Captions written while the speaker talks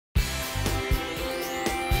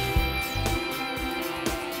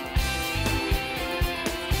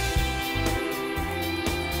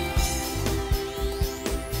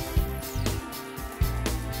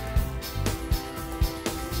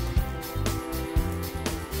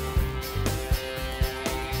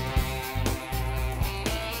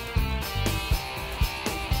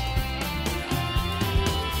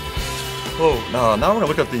Well, now we're going to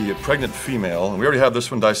look at the pregnant female, and we already have this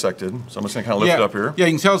one dissected, so I'm just going to kind of lift it up here. Yeah,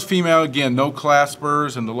 you can tell it's female, again, no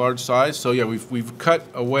claspers and the large size. So yeah, we've cut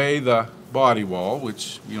away the body wall,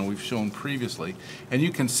 which we've shown previously. And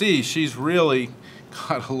you can see she's really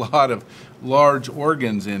got a lot of large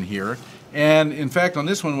organs in here. And in fact, on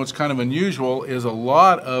this one, what's kind of unusual is a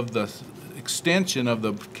lot of the extension of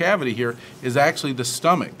the cavity here is actually the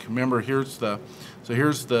stomach. Remember, here's the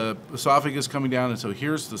esophagus coming down, and so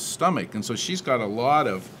here's the stomach. And so she's got a lot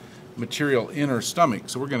of material in her stomach.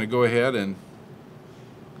 So we're going to go ahead and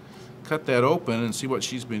cut that open and see what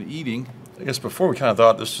she's been eating. I guess before we kind of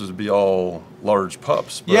thought this would be all large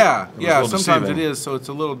pups. But yeah, sometimes it is, so it's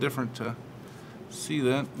a little different to see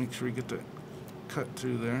that. Make sure we get that cut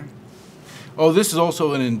through there. Oh, this is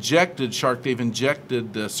also an injected shark. They've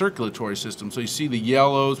injected the circulatory system. So you see the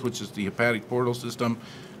yellows, which is the hepatic portal system,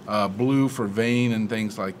 blue for vein and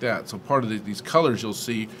things like that. So part of these colors you'll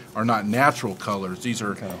see are not natural colors. These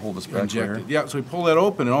are kind of hold this back injected. Here. Yeah, so we pull that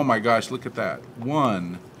open, and oh my gosh, look at that.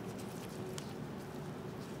 1,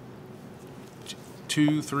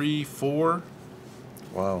 2, 3, 4.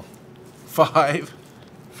 Wow. 5.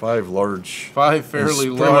 5 large. 5 fairly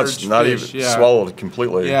large pretty much not fish, even swallowed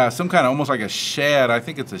completely. Yeah, some kind of almost like a shad. I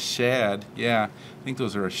think it's a shad. Yeah, I think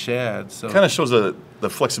those are a shad. So kind of shows the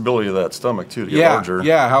flexibility of that stomach too to get larger.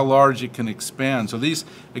 Yeah, how large it can expand. So these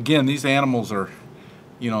animals are,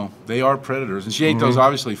 they are predators, and she ate those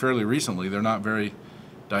obviously fairly recently. They're not very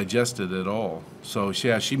digested at all. So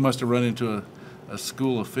yeah, she must have run into a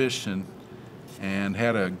school of fish and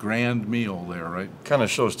had a grand meal there, right? Kind of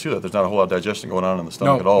shows too that there's not a whole lot of digestion going on in the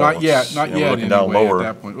stomach at all. Not yet. Not yet. Looking down lower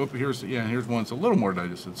at that point. Oop, here's one that's a little more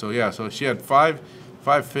digested. So yeah, so she had five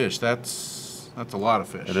fish. That's a lot of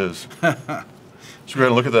fish. It is. Should we go ahead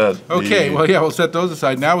and look at that? Okay. Well, yeah, we'll set those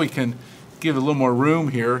aside. Now we can give it a little more room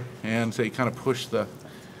here and say kind of push the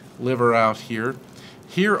liver out here.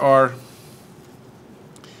 Here are.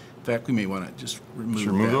 In fact, we may want to just remove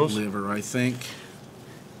that those? liver, I think.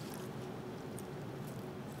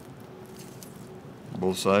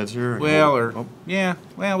 Both sides here? Well,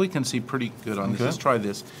 well, we can see pretty good on this. Let's try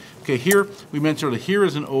this. Okay, here, we mentioned earlier, here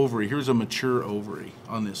is an ovary. Here's a mature ovary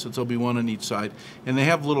on this. So there'll be one on each side. And they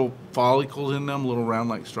have little follicles in them, little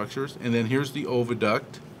round-like structures. And then here's the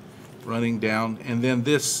oviduct running down. And then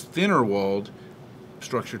this thinner-walled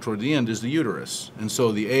structure toward the end is the uterus. And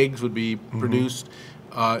so the eggs would be produced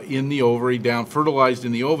in the ovary, fertilized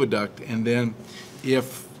in the oviduct. And then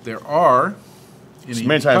if there are so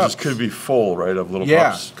many times this could be full, right, of little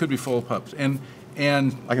pups. Yeah, could be full of pups. And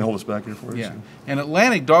I can hold this back here for you. Yeah, and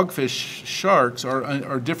Atlantic dogfish sharks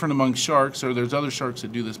are different among sharks, or there's other sharks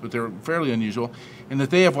that do this, but they're fairly unusual in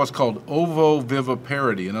that they have what's called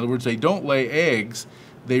ovoviviparity. In other words, they don't lay eggs,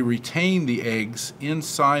 they retain the eggs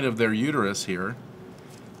inside of their uterus here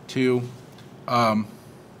to, so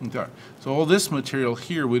all this material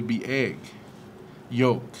here would be egg,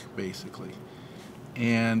 yolk, basically.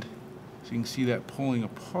 And so you can see that pulling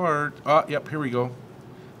apart. Ah, yep, here we go.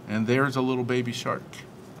 And there's a little baby shark.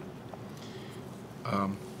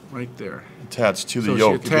 Right there. Attached to the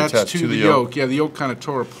yolk. Attached to the yolk. Yeah, the yolk kind of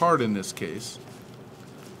tore apart in this case.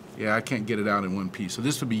 Yeah, I can't get it out in one piece. So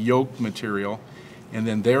this would be yolk material. And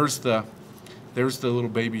then there's the little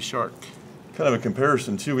baby shark. Kind of a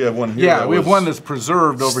comparison too. We have one here. Yeah, we have one that's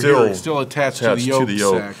preserved over here, still attached to the yolk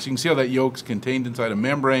sac. So you can see how that yolk's contained inside a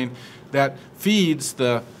membrane that feeds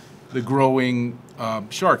the growing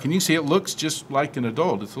shark. And you can see it looks just like an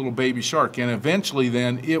adult. It's a little baby shark. And eventually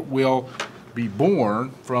then it will be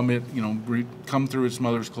born from it, come through its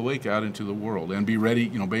mother's cloaca out into the world and be ready,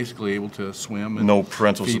 basically able to swim. And no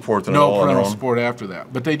parental support at all. No parental support after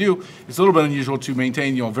that. But they do, it's a little bit unusual to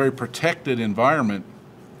maintain, a very protected environment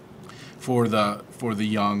for the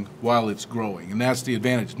young while it's growing, and that's the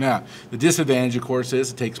advantage. Now, the disadvantage, of course,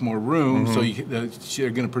 is it takes more room, so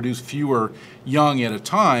they're going to produce fewer young at a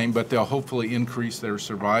time, but they'll hopefully increase their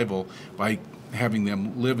survival by having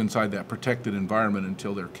them live inside that protected environment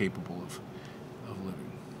until they're capable of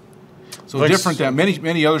living. So different than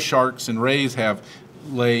many other sharks and rays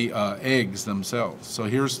lay eggs themselves. So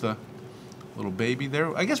here's the little baby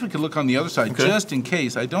there. I guess we could look on the other side just in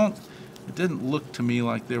case. It didn't look to me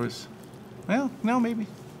like there was. Well, no, maybe.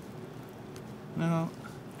 No.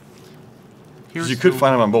 You could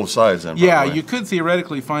find them on both sides then. Yeah, you could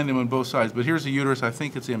theoretically find them on both sides, but here's the uterus. I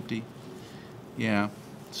think it's empty. Yeah,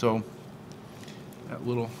 so that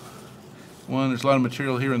little one, there's a lot of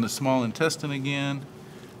material here in the small intestine again,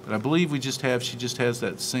 but I believe she just has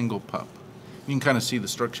that single pup. You can kind of see the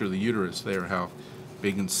structure of the uterus there, how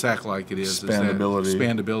big and sac-like it is. Expandability.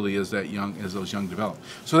 Expandability as those young develop.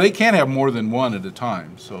 So they can have more than one at a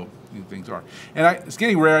time. So things are. And it's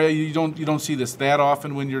getting rare. You don't see this that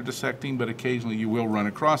often when you're dissecting, but occasionally you will run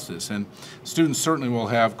across this. And students certainly will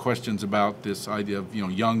have questions about this idea of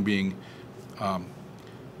young being,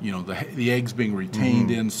 the eggs being retained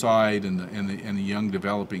inside and the young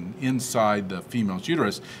developing inside the female's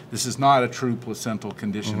uterus. This is not a true placental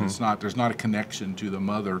condition. It's not. There's not a connection to the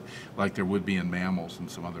mother like there would be in mammals and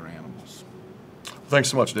some other animals. Thanks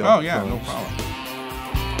so much, Dale. Oh yeah, no problem.